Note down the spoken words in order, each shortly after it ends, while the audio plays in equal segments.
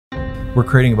we're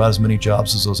creating about as many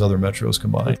jobs as those other metros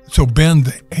combined. So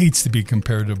Bend hates to be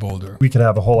compared to Boulder. We could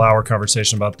have a whole hour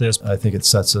conversation about this. I think it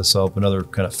sets us up another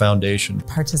kind of foundation.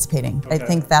 Participating. I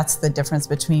think that's the difference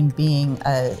between being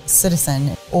a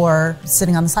citizen or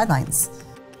sitting on the sidelines.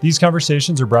 These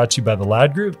conversations are brought to you by the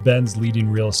Ladd Group, Bend's leading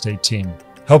real estate team.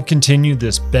 Help continue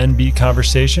this Bend Beat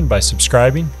conversation by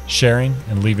subscribing, sharing,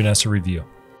 and leaving us a review.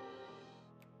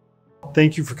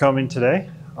 Thank you for coming today.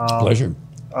 Pleasure.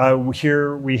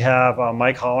 Here we have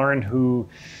Mike Hollern, who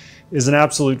is an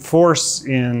absolute force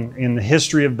in the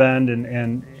history of Bend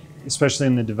and especially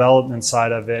in the development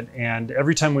side of it. And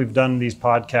every time we've done these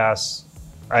podcasts,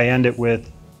 I end it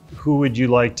with, who would you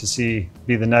like to see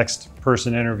be the next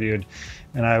person interviewed?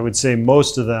 And I would say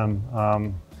most of them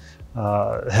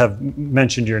have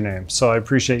mentioned your name. So I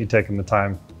appreciate you taking the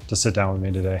time to sit down with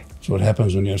me today. That's what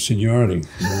happens when you have seniority.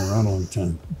 You've been around a long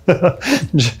time.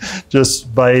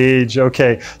 Just by age,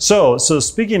 okay. So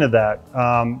speaking of that,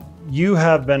 you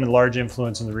have been a large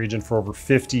influence in the region for over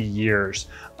 50 years,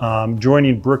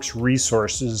 joining Brooks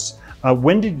Resources.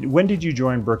 When did you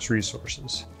join Brooks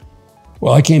Resources?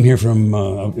 Well, I came here from,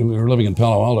 we were living in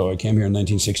Palo Alto. I came here in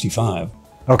 1965.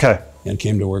 Okay. And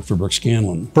came to work for Brooks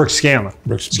Scanlon. Brooks Scanlon.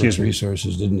 Brooks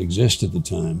Resources didn't exist at the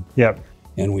time. Yep.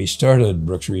 And we started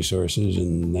Brooks Resources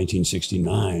in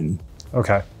 1969.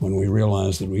 Okay. When we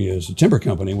realized that we, as a timber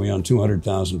company, we own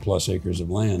 200,000 plus acres of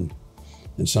land.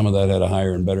 And some of that had a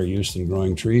higher and better use than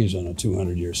growing trees on a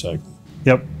 200-year cycle.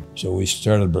 Yep. So we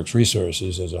started Brooks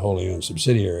Resources as a wholly owned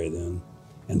subsidiary then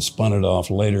and spun it off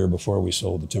later before we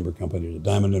sold the timber company to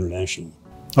Diamond International.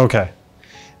 Okay.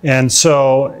 And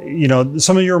so, you know,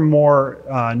 some of your more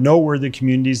noteworthy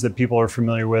communities that people are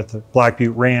familiar with, Black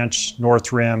Butte Ranch,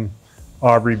 North Rim,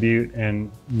 Awbrey Butte,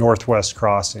 and Northwest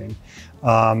Crossing.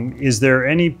 Is there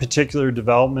any particular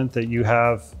development that you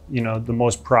have, you know, the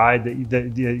most pride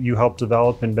that you helped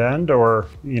develop in Bend, or,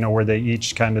 you know, were they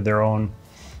each kind of their own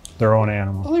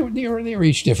animal? Well, they were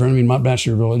each different. I mean, Mott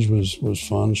Bachelor Village was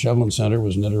fun. Shevlin Center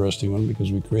was an interesting one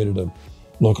because we created a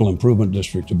local improvement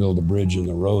district to build a bridge and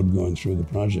the road going through the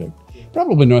project.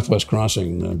 Probably Northwest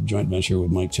Crossing, the joint venture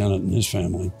with Mike Tennant and his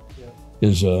family,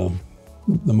 is the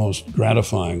most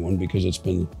gratifying one because it's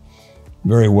been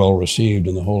very well received,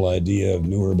 and the whole idea of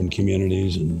new urban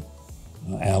communities and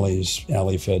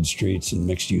alley-fed streets and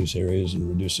mixed-use areas and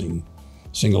reducing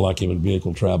single-occupant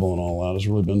vehicle travel and all that has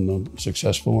really been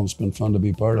successful, and it's been fun to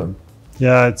be part of.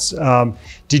 Yeah, it's.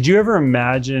 Did you ever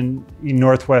imagine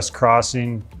Northwest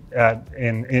Crossing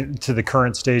to the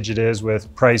current stage it is,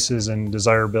 with prices and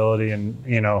desirability and,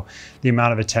 you know, the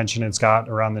amount of attention it's got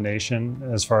around the nation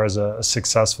as far as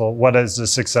what is a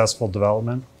successful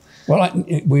development? Well,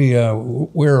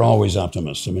 we're always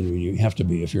optimists. I mean, you have to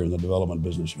be if you're in the development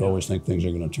business. You always think things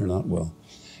are going to turn out well.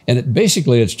 And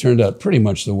it's turned out pretty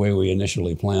much the way we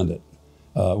initially planned it,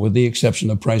 with the exception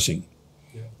of pricing.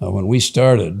 When we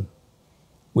started,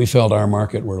 we felt our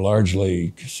market were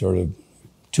largely sort of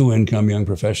two-income young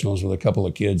professionals with a couple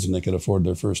of kids, and they could afford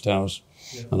their first house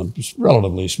on a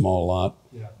relatively small lot.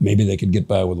 Maybe they could get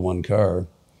by with one car.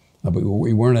 But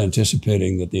we weren't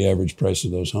anticipating that the average price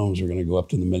of those homes were going to go up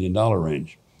to the $1 million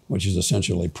range, which is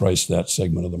essentially priced that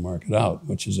segment of the market out,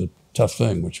 which is a tough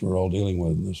thing, which we're all dealing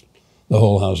with in this, the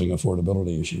whole housing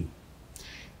affordability issue.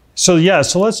 So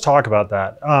let's talk about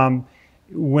that.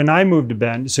 When I moved to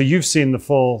Bend, so you've seen the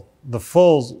full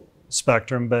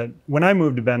spectrum, but when I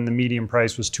moved to Bend, the median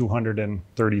price was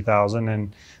 $230,000,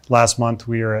 and last month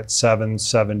we are at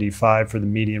 $775 for the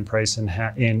median price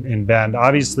in Bend.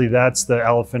 Obviously, that's the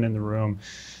elephant in the room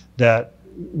that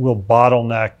will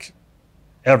bottleneck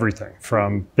everything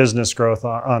from business growth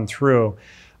on through.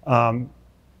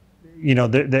 You know,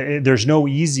 there's no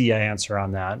easy answer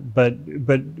on that, but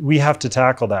we have to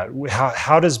tackle that.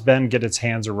 How does Bend get its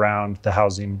hands around the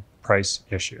housing price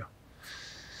issue?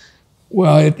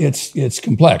 Well, it's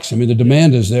complex. I mean, the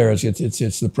demand is there.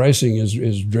 It's the pricing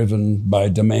is driven by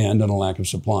demand and a lack of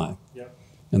supply.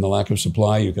 And the lack of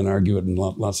supply, you can argue it in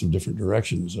lots of different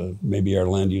directions. Maybe our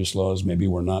land use laws, maybe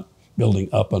we're not building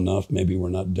up enough, maybe we're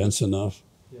not dense enough.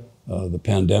 The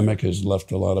pandemic has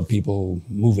left a lot of people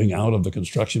moving out of the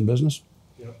construction business.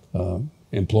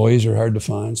 Employees are hard to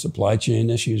find. Supply chain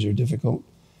issues are difficult.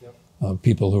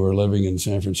 People who are living in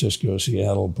San Francisco,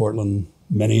 Seattle, Portland,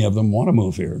 many of them want to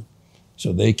move here.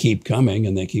 So they keep coming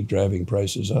and they keep driving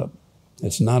prices up.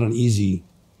 It's not an easy,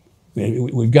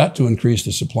 we've got to increase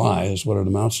the supply is what it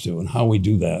amounts to, and how we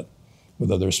do that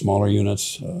with other smaller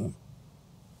units,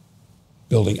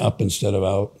 building up instead of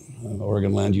out.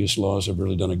 Oregon land use laws have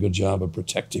really done a good job of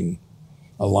protecting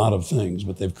a lot of things,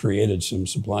 but they've created some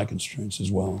supply constraints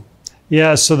as well.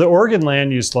 Yeah, so the Oregon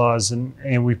land use laws,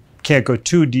 and we can't go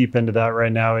too deep into that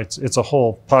right now. It's a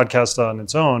whole podcast on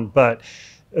its own, but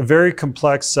a very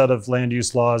complex set of land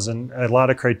use laws and a lot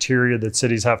of criteria that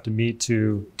cities have to meet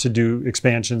to do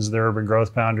expansions of their urban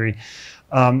growth boundary.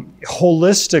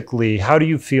 Holistically, how do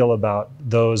you feel about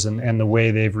those and the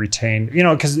way they've retained,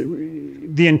 because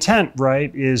the intent,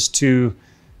 right, is to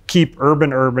keep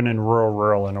urban and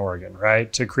rural in Oregon,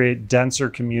 right? To create denser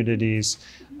communities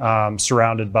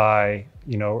surrounded by,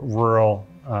 rural,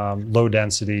 low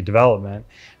density development.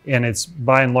 And it's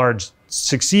by and large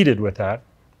succeeded with that.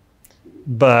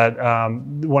 But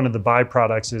one of the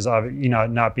byproducts is,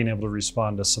 not being able to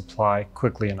respond to supply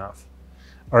quickly enough.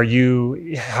 How do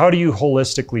you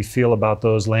holistically feel about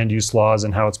those land use laws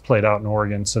and how it's played out in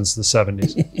Oregon since the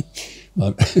 70s?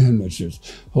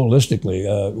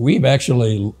 Holistically, we've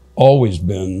actually always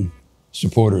been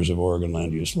supporters of Oregon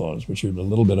land use laws, which are a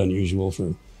little bit unusual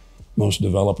for most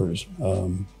developers.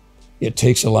 It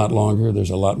takes a lot longer. There's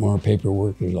a lot more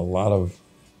paperwork. There's a lot of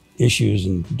issues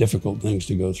and difficult things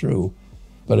to go through.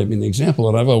 But I mean, the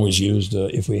example that I've always used,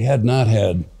 if we had not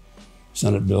had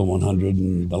Senate Bill 100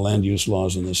 and the land use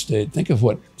laws in the state, think of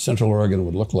what Central Oregon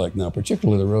would look like now,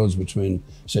 particularly the roads between,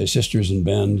 say, Sisters and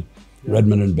Bend,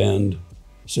 Redmond and Bend,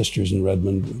 Sisters and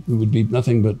Redmond. It would be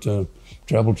nothing but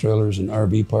travel trailers and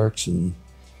RV parks and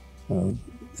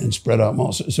spread out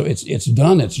malls. So it's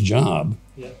done its job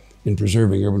in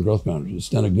preserving urban growth boundaries. It's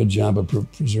done a good job of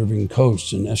preserving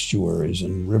coasts and estuaries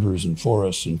and rivers and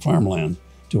forests and farmland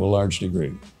to a large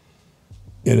degree.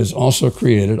 It has also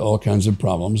created all kinds of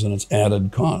problems and it's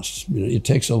added costs. It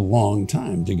takes a long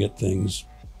time to get things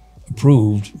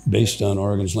approved based on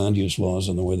Oregon's land use laws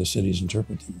and the way the cities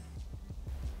interpret them.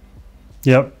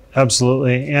 Yep,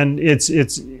 absolutely. And it's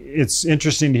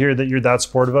interesting to hear that you're that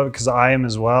supportive of it, because I am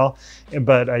as well.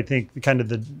 But I think kind of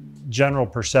the general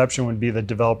perception would be that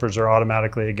developers are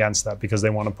automatically against that because they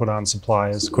want to put on supply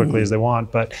as quickly as they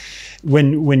want. But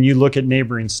when you look at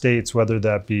neighboring states, whether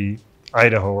that be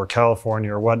Idaho or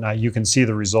California or whatnot, you can see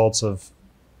the results of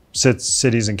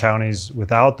cities and counties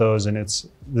without those, and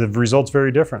the results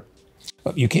very different.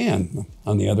 But you can.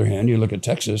 On the other hand, you look at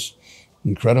Texas,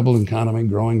 incredible economy,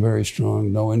 growing very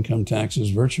strong, no income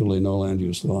taxes, virtually no land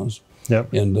use laws.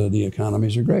 Yep. And the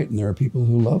economies are great, and there are people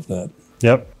who love that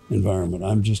environment.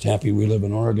 I'm just happy we live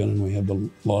in Oregon and we have the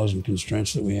laws and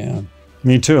constraints that we have.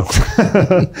 Me too.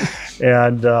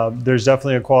 And there's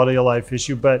definitely a quality of life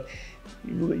issue, but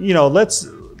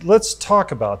let's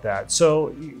talk about that.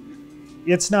 So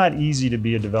it's not easy to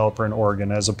be a developer in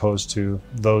Oregon as opposed to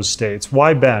those states.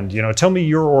 Why Bend? Tell me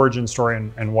your origin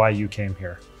story and why you came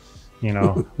here.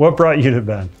 What brought you to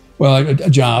Bend? Well, a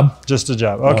job. Just a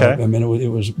job. Okay. It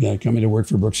was coming to work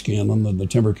for Brooks Scanlon, the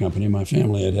timber company. My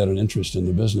family had an interest in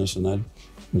the business, and I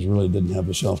didn't have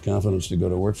the self-confidence to go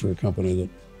to work for a company that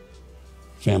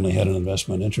family had an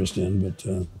investment interest in. But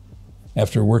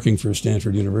after working for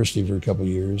Stanford University for a couple of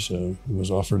years, I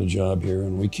was offered a job here,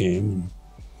 and we came.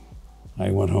 And I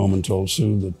went home and told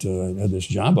Sue that I had this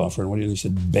job offer, and he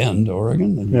said, Bend,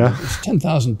 Oregon? And it's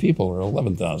 10,000 people, or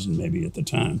 11,000 maybe at the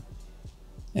time.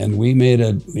 And we made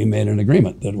an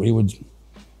agreement that we would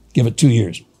give it 2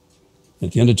 years.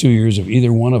 At the end of 2 years, if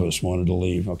either one of us wanted to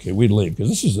leave, okay, we'd leave,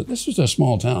 because this was a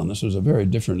small town. This was a very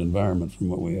different environment from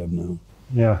what we have now.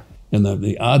 Yeah. And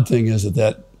the odd thing is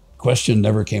that question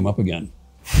never came up again.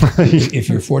 If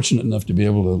you're fortunate enough to be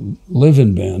able to live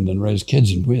in Bend and raise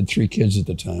kids, and we had 3 kids at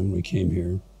the time when we came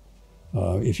here,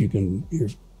 if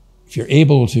you're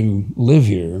able to live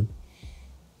here,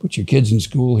 put your kids in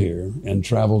school here, and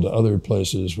travel to other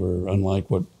places where, unlike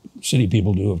what city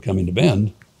people do of coming to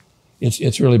Bend,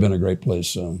 it's really been a great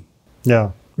place.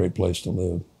 Great place to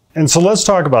live. And so let's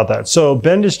talk about that. So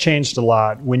Bend has changed a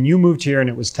lot. When you moved here and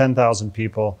it was 10,000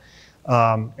 people,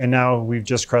 and now we've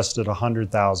just crested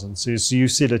 100,000. So you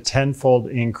see a tenfold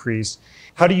increase.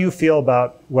 How do you feel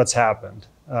about what's happened?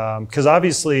 Because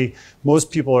obviously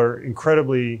most people are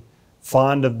incredibly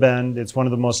fond of Bend. It's one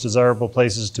of the most desirable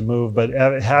places to move, but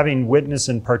having witnessed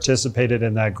and participated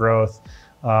in that growth,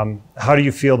 how do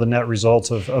you feel the net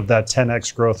results of that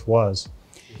 10x growth was?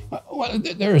 Well,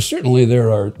 there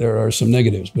are some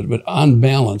negatives, but on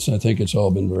balance, I think it's all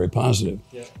been very positive.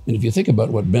 Yeah. And if you think about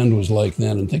what Bend was like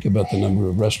then, and think about the number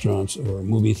of restaurants or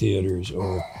movie theaters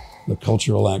or the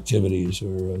cultural activities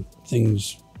or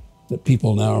things that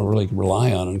people now really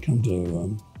rely on and come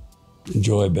to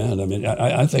enjoy Bend. I mean,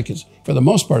 I think for the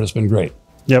most part, it's been great.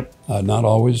 Yep. Not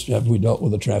always have we dealt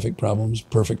with the traffic problems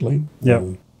perfectly. Yep.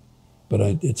 But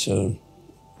I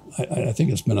think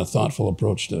it's been a thoughtful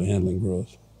approach to handling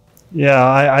growth. Yeah,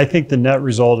 I think the net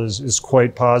result is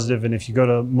quite positive. And if you go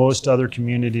to most other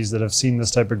communities that have seen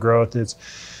this type of growth,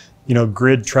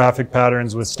 grid traffic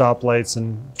patterns with stoplights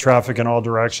and traffic in all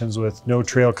directions with no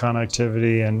trail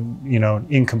connectivity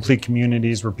and, incomplete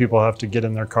communities where people have to get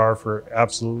in their car for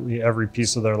absolutely every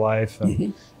piece of their life.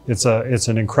 And it's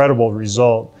an incredible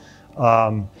result.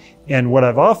 And what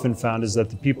I've often found is that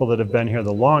the people that have been here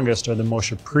the longest are the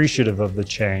most appreciative of the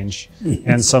change.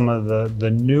 And some of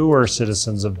the newer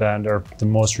citizens of Bend are the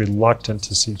most reluctant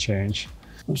to see change.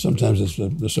 Sometimes it's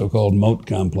the so-called moat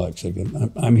complex. Like,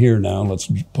 I'm here now, let's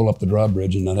pull up the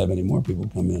drawbridge and not have any more people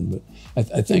come in.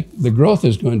 But I think the growth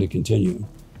is going to continue.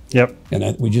 Yep.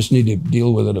 And we just need to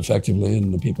deal with it effectively,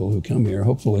 and the people who come here,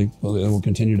 hopefully, they will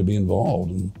continue to be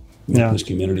involved and make this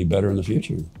community better in the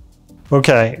future.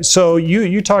 Okay, so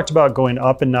you talked about going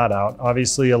up and not out.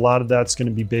 Obviously, a lot of that's going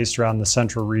to be based around the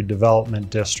Central Redevelopment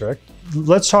District.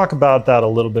 Let's talk about that a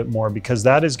little bit more, because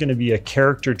that is going to be a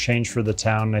character change for the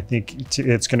town. And I think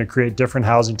it's going to create different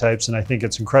housing types, and I think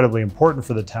it's incredibly important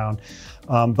for the town.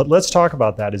 But let's talk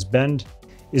about that. Is Bend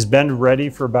ready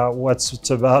for what's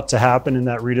about to happen in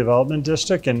that redevelopment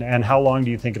district? And how long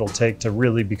do you think it'll take to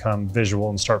really become visual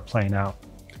and start playing out?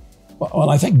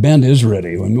 Well, I think Bend is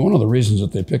ready. And one of the reasons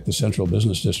that they picked the Central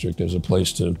Business District as a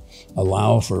place to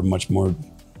allow for much more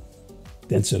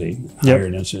density,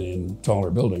 higher density and taller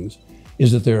buildings,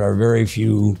 is that there are very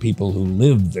few people who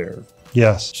live there.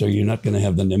 Yes. So you're not going to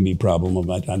have the NIMBY problem of,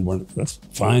 that's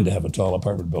fine to have a tall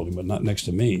apartment building, but not next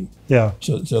to me. Yeah.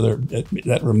 So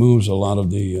that removes a lot of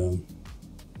the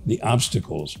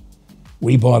obstacles.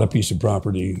 We bought a piece of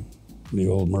property, the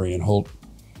old Murray and Holt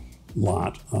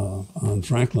lot on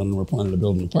Franklin. We're planning to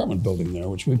build an apartment building there,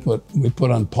 which we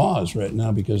put on pause right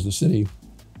now because the city,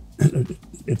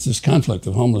 it's this conflict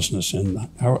of homelessness and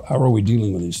how are we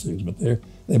dealing with these things? But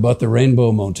they bought the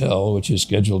Rainbow Motel, which is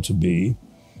scheduled to be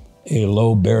a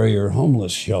low barrier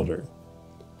homeless shelter.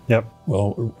 Yep.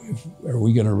 Well, are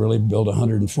we going to really build a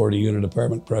 140 unit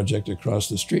apartment project across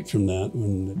the street from that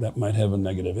when that might have a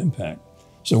negative impact?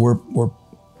 So we're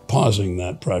pausing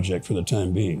that project for the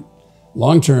time being.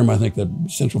 Long term, I think the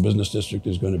Central Business District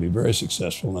is going to be very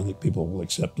successful, and I think people will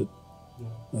accept it.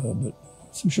 But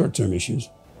some short-term issues.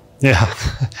 Yeah.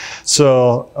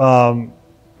 So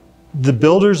the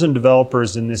builders and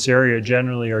developers in this area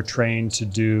generally are trained to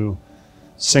do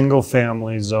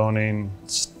single-family zoning,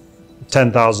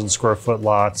 10,000 square foot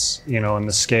lots, in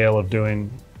the scale of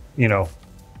doing,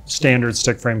 standard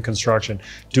stick frame construction.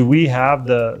 Do we have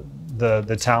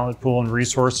the talent pool and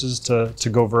resources to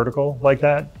go vertical like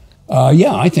that?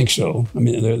 Yeah, I think so. I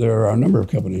mean, there are a number of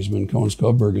companies. I mean, Cohen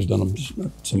Skobberg has done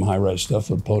some high-rise stuff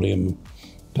with podium,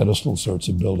 pedestal sorts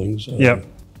of buildings. Yep.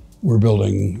 We're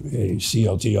building a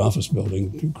CLT office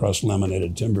building across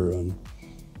laminated timber on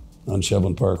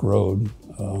Shevlin Park Road.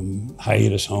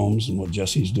 Hiatus Homes and what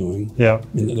Jesse's doing. Yeah.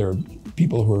 I mean, there are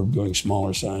people who are doing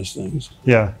smaller size things.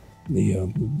 Yeah.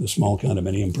 The small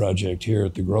condominium project here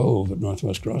at the Grove at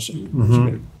Northwest Crossing.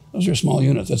 Those are small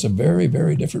units. That's a very,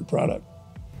 very different product.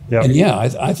 Yep. And yeah,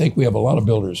 I think we have a lot of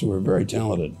builders who are very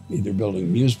talented, either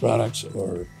building Muse products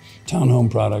or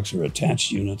townhome products or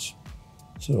attached units.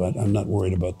 So I'm not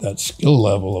worried about that skill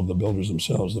level of the builders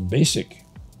themselves. The basic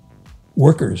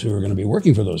workers who are going to be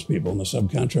working for those people and the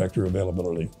subcontractor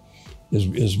availability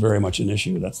is very much an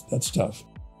issue. That's tough.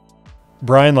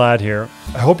 Brian Ladd here.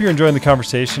 I hope you're enjoying the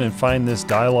conversation and find this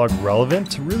dialogue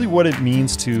relevant to really what it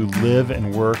means to live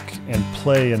and work and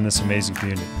play in this amazing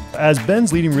community. As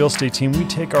Bend's leading real estate team, we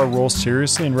take our role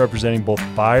seriously in representing both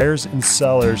buyers and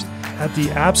sellers at the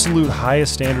absolute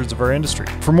highest standards of our industry.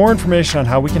 For more information on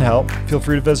how we can help, feel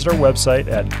free to visit our website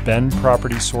at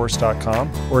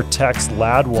bendpropertysource.com or text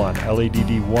LADD1,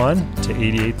 LADD1 to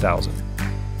 88,000.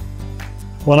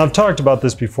 Well, and I've talked about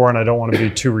this before, and I don't want to be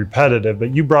too repetitive,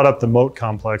 but you brought up the moat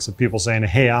complex of people saying,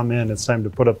 hey, I'm in, it's time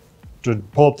to pull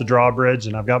up the drawbridge,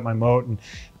 and I've got my moat, and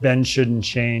Bend shouldn't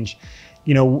change.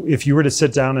 If you were to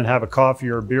sit down and have a coffee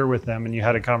or a beer with them and you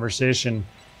had a conversation,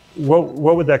 what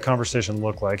would that conversation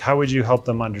look like? How would you help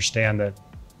them understand that,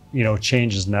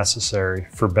 change is necessary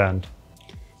for Bend?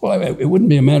 Well, it wouldn't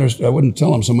be a matter, I wouldn't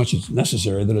tell them so much it's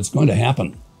necessary, that it's going to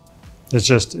happen.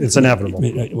 It's inevitable.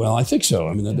 Well, I think so.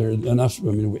 I mean, there are enough.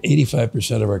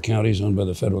 85% of our county is owned by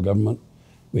the federal government.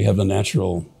 We have the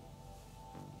natural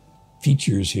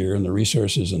features here and the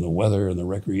resources and the weather and the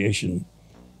recreation,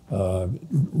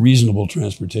 reasonable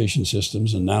transportation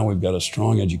systems, and now we've got a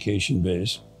strong education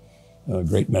base, a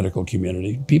great medical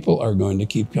community. People are going to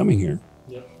keep coming here,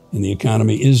 and the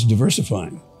economy is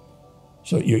diversifying.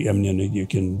 So you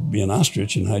can be an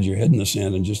ostrich and hide your head in the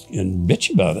sand and bitch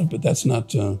about it, but that's not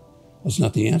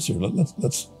the answer.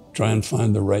 Let's try and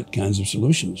find the right kinds of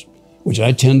solutions, which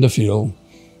I tend to feel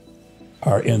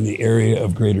are in the area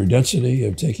of greater density,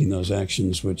 of taking those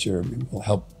actions which will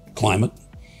help climate,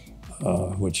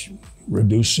 which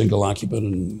reduce single occupant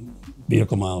and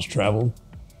vehicle miles traveled.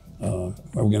 Are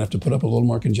we going to have to put up a little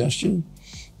more congestion?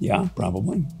 Yeah,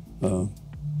 probably.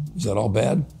 Is that all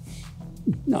bad?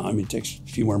 No, I mean, it takes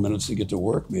a few more minutes to get to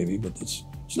work maybe, but it's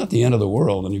not the end of the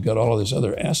world, and you've got all of these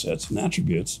other assets and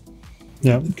attributes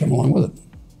that come along with it.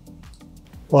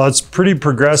 Well, it's pretty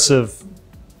progressive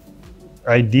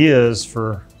ideas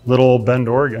for little old Bend,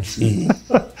 Oregon.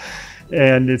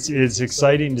 And it's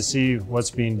exciting to see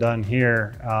what's being done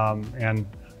here. And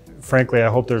frankly, I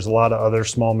hope there's a lot of other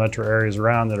small metro areas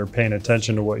around that are paying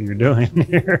attention to what you're doing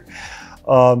here.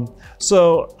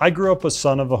 So I grew up a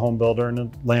son of a home builder and a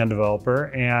land developer,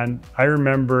 and I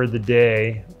remember the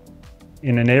day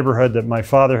in a neighborhood that my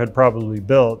father had probably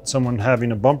built, someone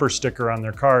having a bumper sticker on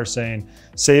their car saying,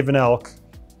 "Save an elk,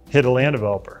 hit a land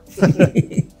developer."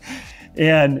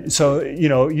 And so, you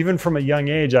know, even from a young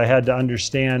age, I had to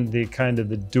understand the kind of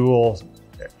the dual,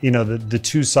 you know, the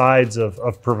two sides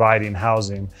of providing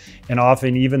housing. And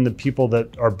often even the people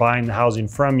that are buying the housing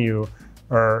from you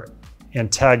are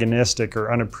antagonistic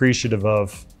or unappreciative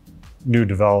of new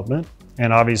development.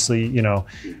 And obviously, you know,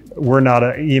 we're not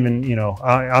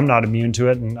I'm not immune to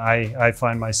it. And I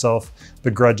find myself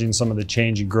begrudging some of the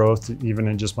change and growth, even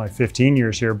in just my 15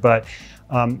 years here. But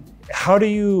how do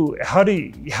you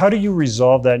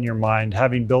resolve that in your mind,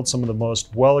 having built some of the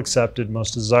most well-accepted,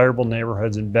 most desirable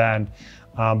neighborhoods in Bend,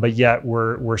 but yet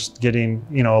we're getting,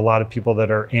 you know, a lot of people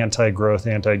that are anti-growth,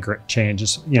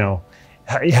 anti-change. You know,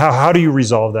 how do you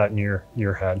resolve that in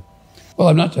your head? Well,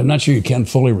 I'm not sure you can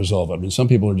fully resolve it. I mean, some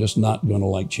people are just not going to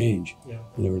like change. Yeah.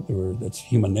 That's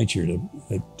human nature to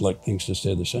like things to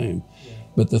stay the same. Yeah.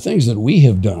 But the things that we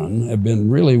have done have been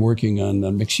really working on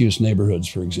mixed-use neighborhoods,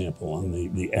 for example, on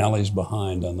the alleys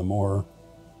behind, on the more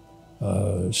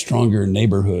stronger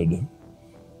neighborhood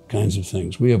kinds of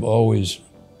things. We have always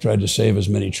tried to save as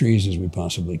many trees as we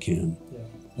possibly can.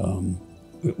 Yeah.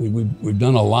 We've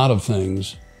done a lot of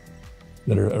things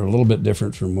that are a little bit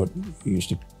different from what we used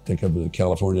to think of as a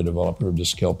California developer, who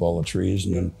just scalp all the trees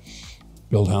and then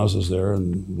build houses there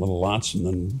and little lots and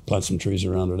then plant some trees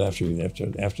around it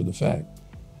after the fact.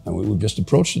 And we've just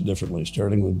approached it differently,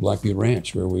 starting with Black Butte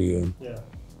Ranch, where we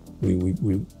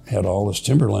had all this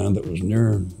timberland that was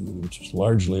near, which is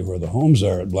largely where the homes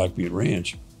are at Black Butte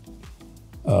Ranch.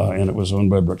 And it was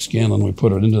owned by Brooks Scanlon. We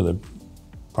put it into the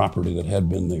property that had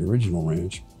been the original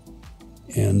ranch.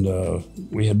 And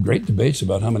we had great debates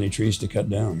about how many trees to cut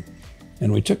down.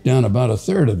 And we took down about a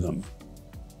third of them.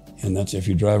 And that's if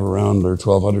you drive around, there are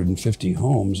 1,250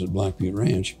 homes at Black Butte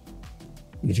Ranch.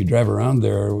 And if you drive around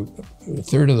there, a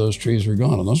third of those trees were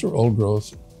gone. And those are old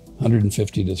growth,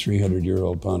 150 to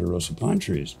 300-year-old ponderosa pine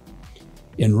trees.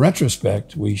 In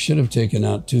retrospect, we should have taken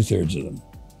out 2/3 of them,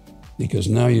 because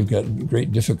now you've got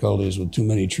great difficulties with too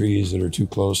many trees that are too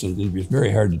close. And it'd be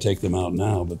very hard to take them out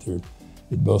now, but they're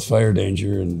both fire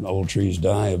danger, and old trees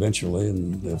die eventually,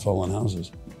 and they fall on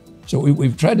houses. So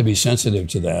we've tried to be sensitive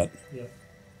to that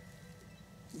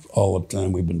all the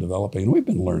time we've been developing, and we've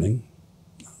been learning.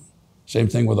 Same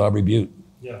thing with Awbrey Butte.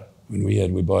 Yeah. When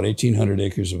we bought 1,800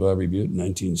 acres of Awbrey Butte in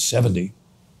 1970,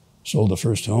 sold the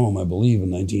first home, I believe, in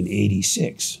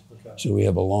 1986. Okay. So we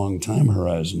have a long time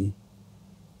horizon.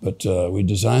 But we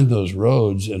designed those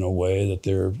roads in a way that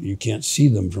you can't see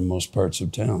them from most parts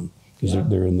of town, because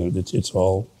they're in it's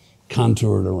all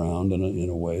contoured around in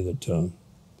a way that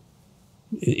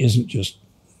it isn't just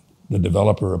the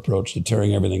developer approach to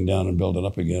tearing everything down and build it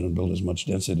up again and build as much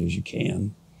density as you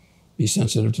can. Be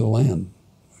sensitive to the land,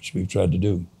 which we've tried to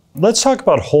do. Let's talk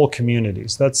about whole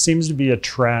communities. That seems to be a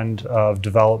trend of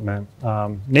development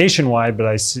nationwide, but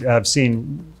I've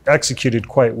seen executed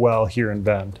quite well here in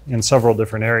Bend in several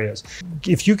different areas.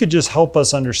 If you could just help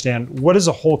us understand, what is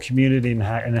a whole community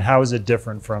and how is it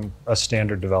different from a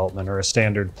standard development or a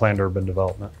standard planned urban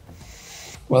development?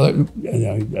 Well,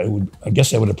 I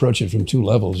guess I would approach it from two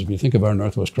levels. If you think of our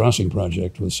Northwest Crossing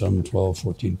project with some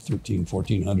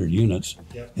 1,400 units,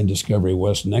 and Discovery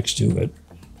West next to it,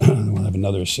 we'll have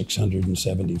another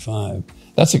 675.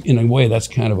 In a way, that's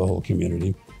kind of a whole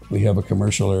community. We have a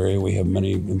commercial area, we have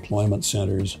many employment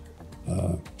centers,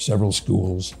 several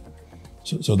schools.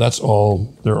 So that's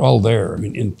all, they're all there. I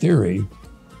mean, in theory,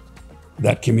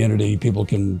 that community, people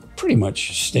can pretty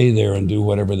much stay there and do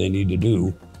whatever they need to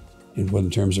do. In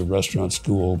terms of restaurant,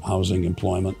 school, housing,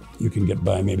 employment, you can get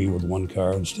by maybe with one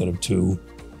car instead of two,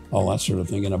 all that sort of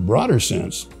thing. In a broader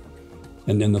sense,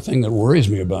 and then the thing that worries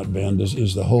me about Bend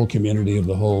is the whole community of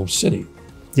the whole city.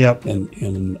 Yep.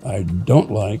 And I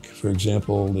don't like, for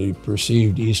example, the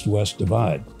perceived east-west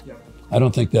divide. Yep. I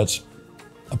don't think that's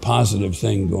a positive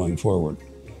thing going forward.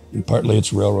 And partly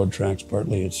it's railroad tracks,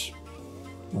 partly it's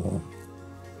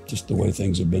just the way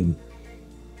things have been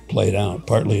played out.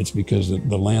 Partly it's because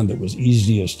the land that was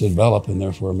easiest to develop and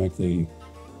therefore make the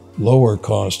lower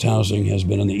cost housing has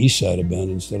been on the east side of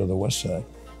Bend instead of the west side.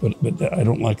 But I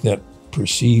don't like that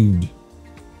perceived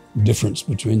difference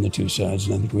between the two sides,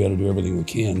 and I think we ought to do everything we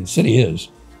can. The city is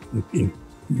in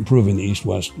improving the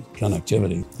east-west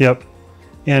connectivity. Yep.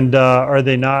 And are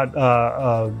they not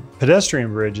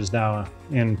pedestrian bridges now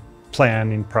in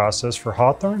planning process for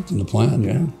Hawthorne? In the plan,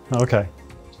 yeah. Okay.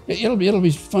 It'll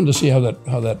be fun to see how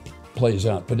that plays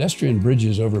out. Pedestrian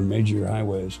bridges over major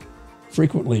highways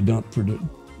frequently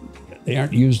they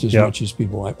aren't used as much as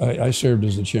people. I served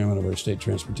as the chairman of our state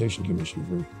transportation commission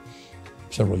for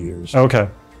several years. Okay.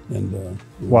 And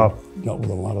wow, dealt with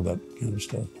a lot of that kind of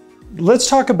stuff. Let's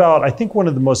talk about, I think one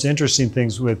of the most interesting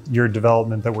things with your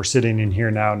development that we're sitting in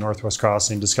here now, Northwest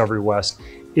Crossing, Discovery West,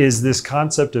 is this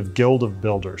concept of Guild of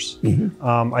Builders.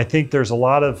 Mm-hmm. I think there's a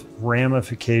lot of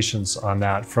ramifications on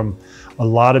that, from a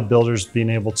lot of builders being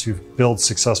able to build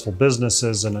successful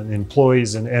businesses and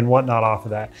employees and whatnot off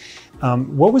of that.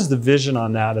 What was the vision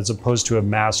on that as opposed to a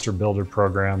master builder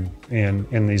program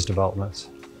in these developments?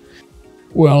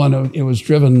 Well, I know it was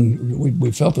driven,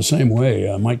 we felt the same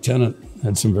way. Mike Tennant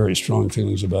had some very strong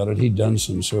feelings about it. He'd done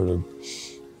some sort of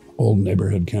old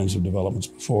neighborhood kinds of developments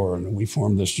before, and we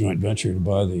formed this joint venture to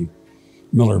buy the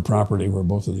Miller property where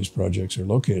both of these projects are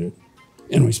located.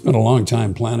 And we spent a long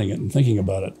time planning it and thinking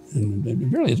about it.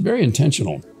 And really, it's very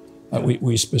intentional.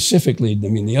 We specifically, I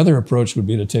mean, the other approach would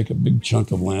be to take a big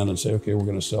chunk of land and say, okay, we're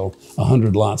going to sell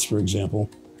 100 lots, for example,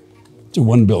 to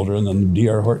one builder, and then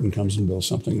D.R. Horton comes and builds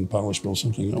something and Polish builds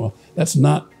something. Well,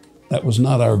 that was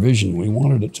not our vision. We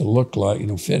wanted it to look like,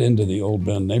 fit into the old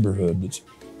Bend neighborhood that's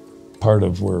part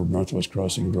of where Northwest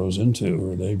Crossing grows into,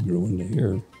 or they grew into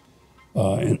here.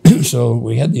 And so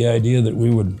we had the idea that we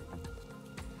would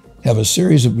have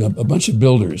a bunch of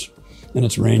builders, and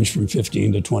it's ranged from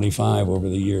 15 to 25 over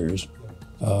the years,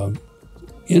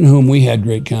 in whom we had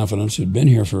great confidence, who'd been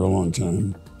here for a long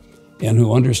time, and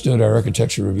who understood our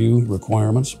architecture review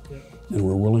requirements and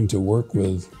were willing to work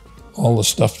with all the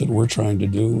stuff that we're trying to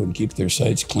do and keep their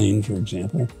sites clean, for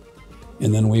example.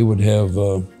 And then we would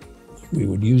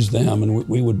use them, and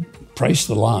we would price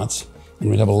the lots, and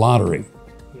we'd have a lottery.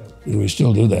 And we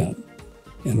still do that.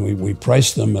 And we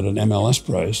price them at an MLS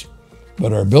price,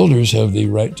 but our builders have the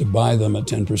right to buy them at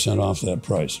 10% off that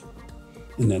price.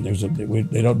 And then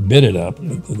they don't bid it up,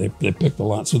 but they pick the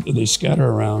lots. So they scatter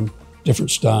around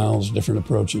different styles, different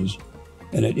approaches.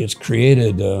 And it's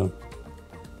created,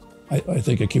 I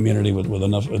think, a community with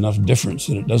enough difference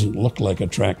that it doesn't look like a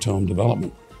tract home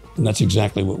development. And that's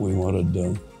exactly what we wanted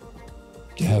to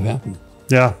have happen.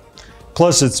 Yeah.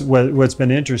 Plus, what's been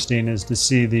interesting is to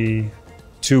see the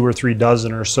 2 or 3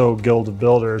 dozen or so Guild of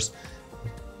Builders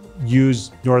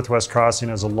use Northwest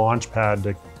Crossing as a launch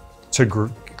pad to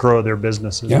grow their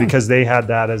businesses, because they had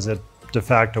that as a de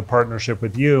facto partnership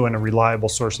with you and a reliable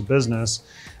source of business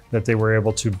that they were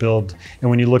able to build. And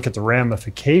when you look at the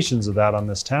ramifications of that on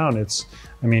this town,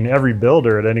 every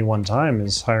builder at any one time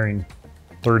is hiring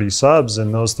 30 subs,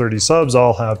 and those 30 subs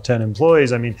all have 10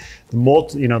 employees. The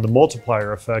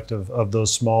multiplier effect of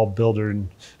those small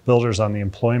builders on the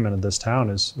employment of this town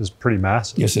is pretty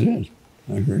massive. Yes, it is.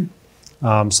 I agree.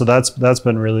 So that's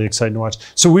been really exciting to watch.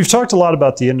 So we've talked a lot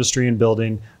about the industry and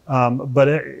building,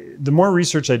 but the more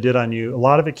research I did on you, a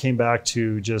lot of it came back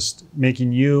to just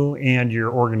making you and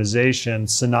your organization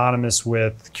synonymous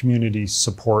with community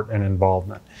support and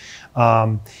involvement.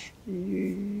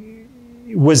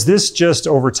 Was this just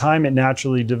over time it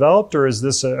naturally developed, or is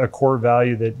this a core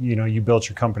value that you built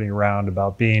your company around,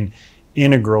 about being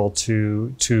integral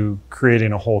to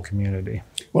creating a whole community?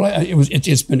 Well,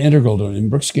 it's been integral to, in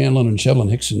Brooks Scanlon and Shevlin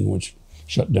Hickson, which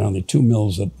shut down the 2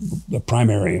 mills that the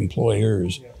primary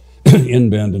employers in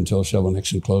Bend until Shevlin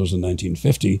Hickson closed in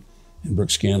 1950, and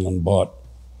Brooks Scanlon bought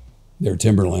their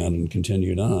timberland and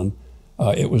continued on.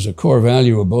 It was a core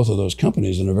value of both of those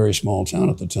companies in a very small town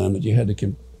at the time that you had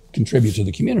to contribute to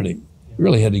the community. You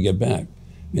really had to give back.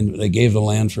 They gave the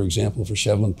land, for example, for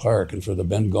Shevlin Park and for the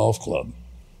Bend Golf Club.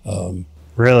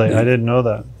 Really? I didn't know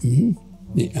that. Mm-hmm.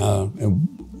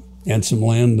 And some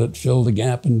land that filled the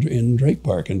gap in Drake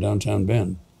Park in downtown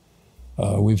Bend.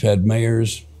 We've had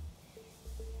mayors,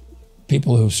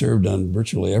 people who've served on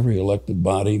virtually every elected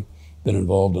body, been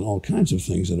involved in all kinds of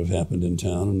things that have happened in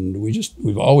town. And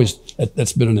we've always,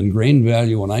 that's been an ingrained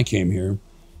value when I came here,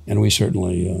 and we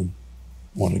certainly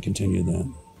want to continue that.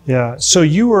 Yeah, so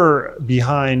you were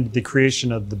behind the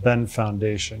creation of the Bend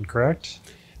Foundation, correct?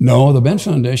 No, the Bend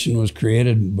Foundation was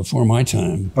created before my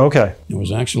time. Okay. It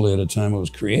was actually at a time it was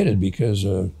created because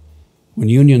when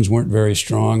unions weren't very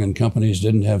strong and companies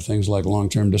didn't have things like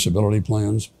long-term disability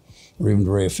plans, or even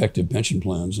very effective pension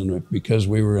plans. And because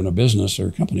we were in a business, or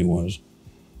company was,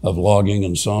 of logging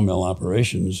and sawmill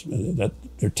operations, that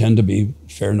there tend to be a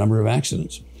fair number of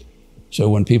accidents. So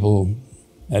when people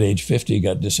at age 50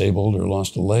 got disabled or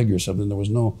lost a leg or something, there was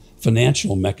no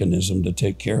financial mechanism to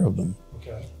take care of them.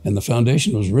 Okay. And the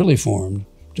foundation was really formed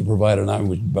to provide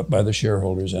by the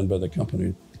shareholders and by the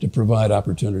company, to provide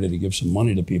opportunity to give some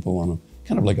money to people on a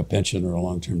kind of like a pension or a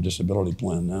long-term disability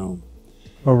plan now.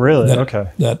 Oh, really? Okay.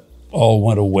 That all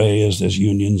went away as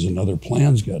unions and other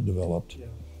plans got developed. Yeah.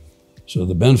 So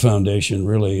the Ben Foundation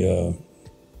really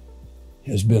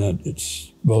has been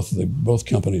both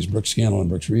companies, Brooks Scannell and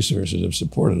Brooks Resources, have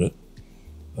supported it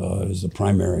as the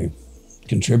primary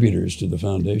contributors to the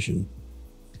foundation.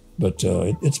 But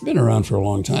it's been around for a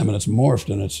long time, and it's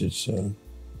morphed, and it's the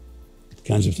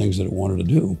kinds of things that it wanted to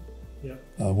do.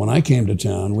 Yeah. When I came to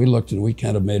town, we looked and we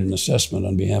kind of made an assessment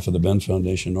on behalf of the Ben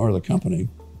Foundation or the company,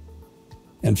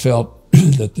 and felt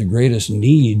that the greatest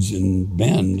needs in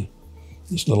Bend,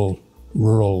 this little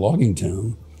rural logging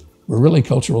town, were really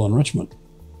cultural enrichment.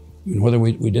 I mean, whether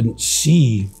we didn't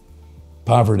see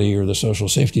poverty or the social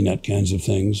safety net kinds of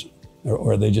things,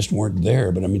 or they just weren't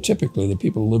there. But I mean, typically the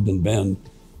people who lived in Bend,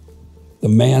 the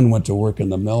man went to work in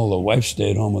the mill, the wife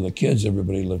stayed home with the kids,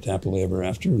 everybody lived happily ever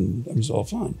after, and it was all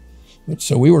fine. But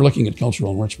so we were looking at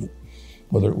cultural enrichment,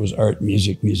 whether it was art,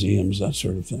 music, museums, that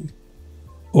sort of thing.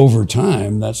 Over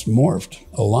time, that's morphed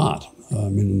a lot. I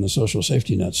mean, the social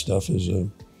safety net stuff is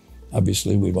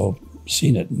obviously we've all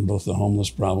seen it in both the homeless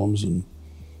problems and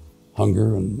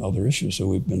hunger and other issues. So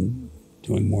we've been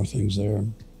doing more things there.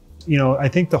 You know, I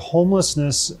think the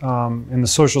homelessness and the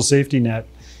social safety net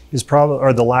is probably,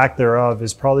 or the lack thereof,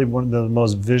 is probably one of the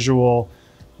most visual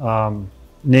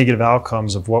negative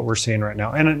outcomes of what we're seeing right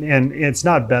now. And it's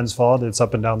not Ben's fault. It's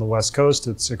up and down the West Coast.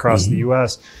 It's across the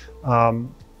U.S.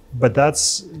 But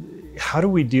that's, how do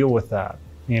we deal with that?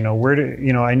 You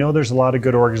know, I know there's a lot of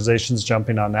good organizations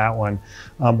jumping on that one,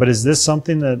 but is this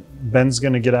something that Ben's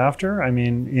going to get after? I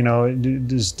mean, you know,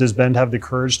 does Ben have the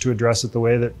courage to address it the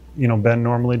way that, you know, Ben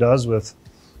normally does with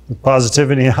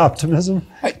positivity and optimism?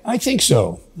 I think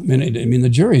so. I mean, the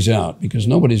jury's out, because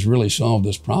nobody's really solved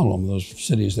this problem. Those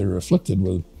cities that are afflicted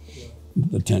with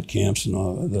the tent camps and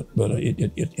all that, but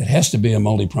it has to be a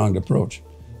multi-pronged approach.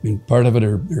 I mean, part of it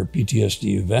are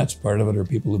PTSD vets, part of it are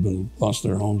people who've lost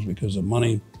their homes because of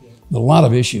money. A lot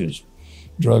of issues,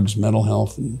 drugs, mental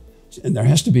health, and there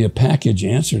has to be a package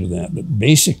answer to that. But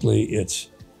basically,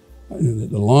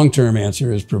 the long-term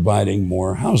answer is providing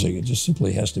more housing. It just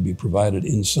simply has to be provided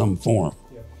in some form,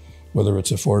 whether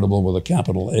it's affordable with a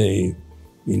capital A,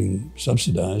 meaning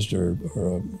subsidized,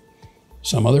 or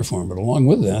some other form. But along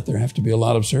with that, there have to be a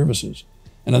lot of services.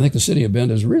 And I think the city of Bend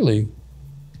is really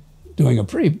doing a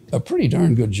pretty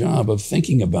darn good job of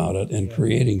thinking about it and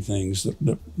creating things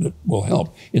that will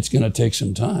help. It's going to take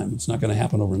some time. It's not going to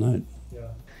happen overnight. Yeah.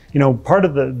 You know, part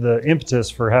of the impetus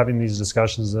for having these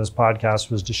discussions in this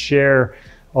podcast was to share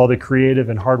all the creative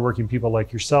and hardworking people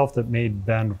like yourself that made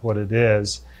Bend what it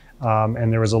is.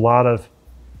 And there was a lot of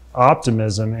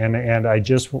optimism,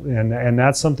 and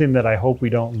that's something that I hope we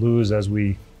don't lose as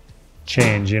we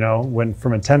change. You know, when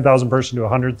from a 10,000 person to a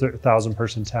 100,000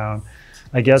 person town,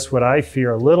 I guess what I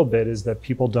fear a little bit is that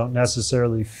people don't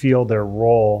necessarily feel their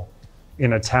role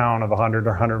in a town of 100 or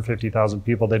 150,000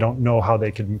 people. They don't know how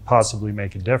they could possibly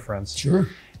make a difference. Sure.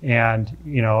 And,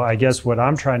 you know, I guess what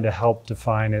I'm trying to help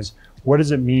define is, what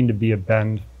does it mean to be a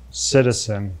Bend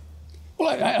citizen?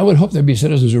 Well, I would hope there'd be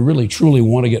citizens who really, truly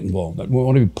want to get involved, that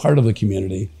want to be part of the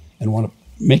community and want to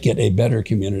make it a better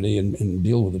community and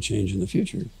deal with the change in the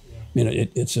future. Yeah. I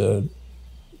mean,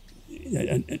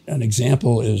 an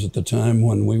example is at the time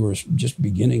when we were just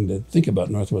beginning to think about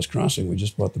Northwest Crossing, we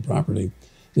just bought the property.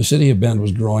 The city of Bend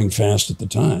was growing fast at the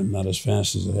time, not as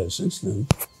fast as it has since then.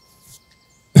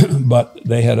 But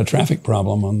they had a traffic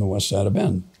problem on the west side of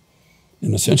Bend.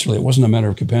 And essentially, it wasn't a matter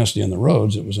of capacity on the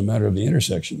roads, it was a matter of the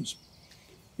intersections.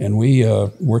 And we,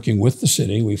 working with the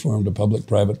city, we formed a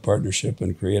public-private partnership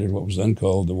and created what was then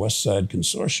called the West Side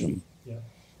Consortium. Yeah.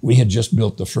 We had just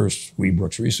built the first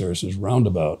Brooks Resources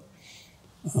roundabout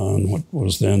on what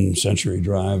was then Century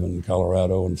Drive in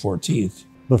Colorado and 14th.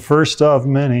 The first of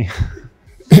many.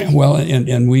 Well,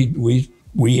 and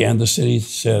we and the city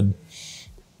said,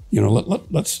 you know,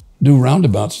 let's do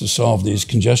roundabouts to solve these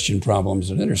congestion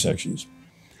problems at intersections.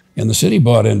 And the city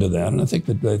bought into that, and I think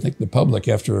the public,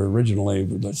 after originally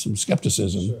with some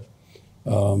skepticism,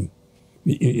 sure.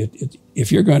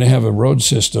 If you're going to have a road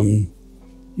system,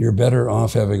 you're better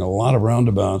off having a lot of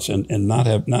roundabouts and not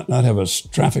have a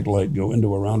traffic light go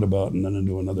into a roundabout and then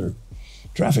into another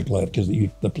traffic light, because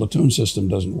the platoon system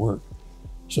doesn't work.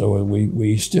 So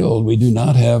we do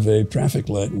not have a traffic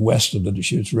light west of the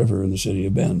Deschutes River in the city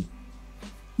of Bend.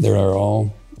 There are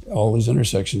all these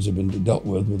intersections have been dealt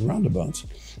with roundabouts.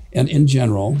 And in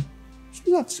general,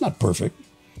 it's not perfect,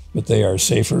 but they are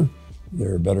safer.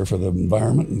 They're better for the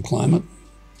environment and climate.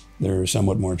 They're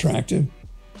somewhat more attractive.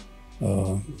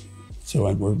 So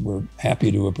we're happy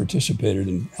to have participated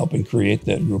in helping create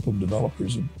that group of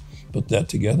developers and put that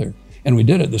together. And we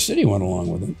did it. The city went along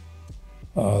with it.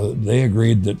 They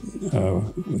agreed that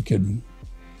we could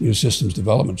use systems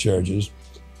development charges.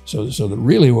 So that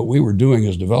really what we were doing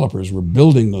as developers were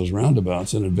building those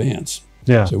roundabouts in advance.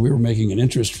 Yeah. So we were making an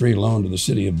interest-free loan to the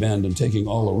city of Bend and taking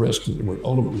all the risks that would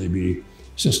ultimately be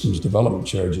systems development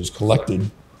charges collected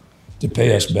to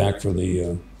pay us back for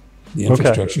the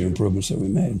infrastructure improvements that we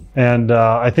made. And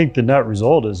I think the net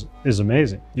result is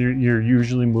amazing. You're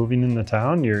usually moving in the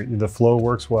town. The flow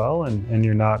works well, and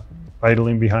you're not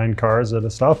idling behind cars at a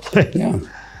stoplight. Yeah.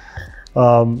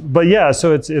 But yeah,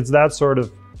 so it's that sort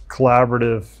of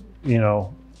collaborative,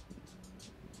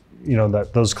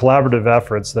 those collaborative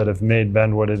efforts that have made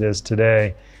Bend what it is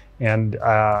today. And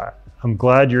I'm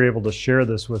glad you're able to share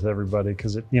this with everybody,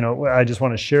 because I just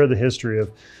want to share the history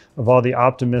of all the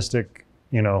optimistic,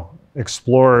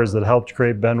 explorers that helped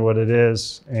create Bend what it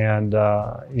is. And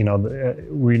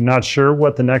we're not sure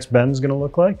what the next Bend's going to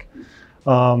look like.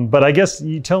 But I guess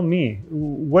you tell me,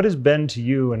 what is Bend to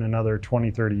you in another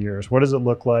 20, 30 years? What does it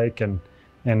look like, and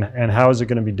how is it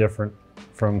going to be different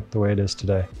from the way it is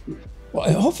today?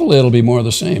 Well, hopefully it'll be more of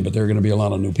the same, but there are going to be a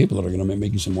lot of new people that are going to be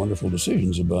making some wonderful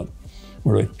decisions about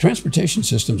where transportation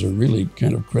systems are really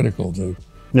kind of critical to.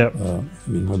 Yep.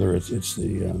 Whether it's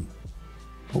the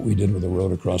what we did with the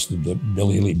road across the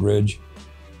Bill Ely Bridge.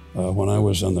 When I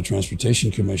was on the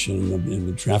Transportation Commission and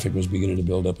the traffic was beginning to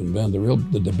build up in Bend,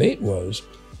 the debate was,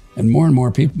 and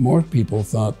more people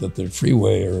thought that the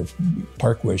freeway or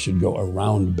parkway should go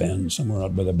around Bend, somewhere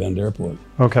out by the Bend Airport.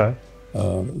 Okay.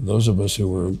 Those of us who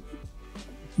were,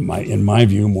 in my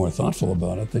view, more thoughtful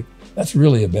about it, think that's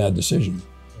really a bad decision.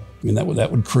 I mean,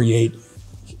 that would create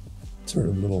sort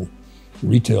of little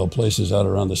retail places out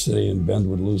around the city, and Bend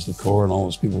would lose the core, and all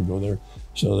those people would go there.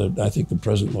 So that I think the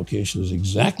present location is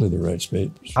exactly the right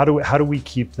space. How do we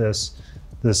keep this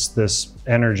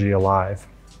energy alive?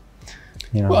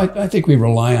 Well, I think we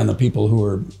rely on the people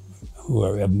who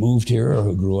have moved here or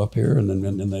who grew up here, and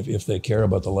if they care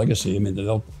about the legacy, I mean,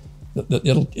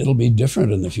 it'll be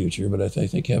different in the future. But I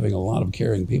think having a lot of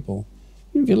caring people.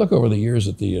 If you look over the years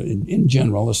at in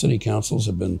general, the city councils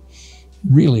have been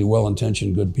really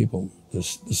well-intentioned, good people. The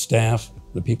staff,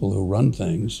 the people who run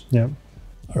things. Yeah.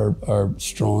 Are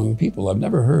strong people. I've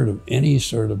never heard of any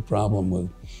sort of problem with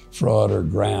fraud or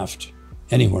graft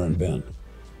anywhere in Bend.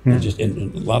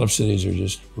 And a lot of cities are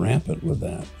just rampant with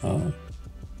that.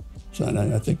 So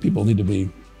I think people need to be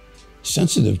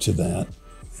sensitive to that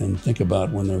and think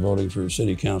about when they're voting for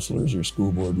city councilors or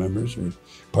school board members or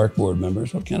park board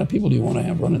members, what kind of people do you want to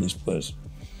have running this place?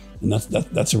 And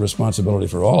that's a responsibility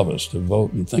for all of us to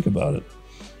vote and think about it.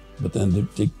 But then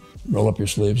to roll up your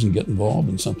sleeves and get involved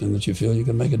in something that you feel you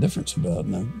can make a difference about.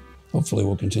 And hopefully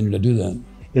we'll continue to do that.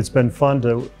 It's been fun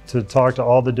to talk to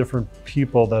all the different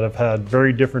people that have had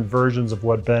very different versions of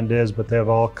what Bend is, but they have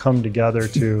all come together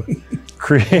to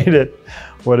create it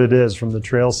what it is, from the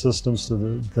trail systems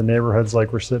to the neighborhoods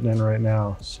like we're sitting in right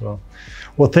now. So,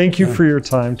 well, thank you for your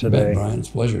time today. Bet, Brian, it's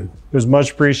a pleasure. It was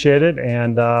much appreciated,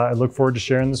 and I look forward to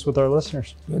sharing this with our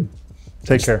listeners. Good.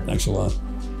 Take care. Thanks a lot.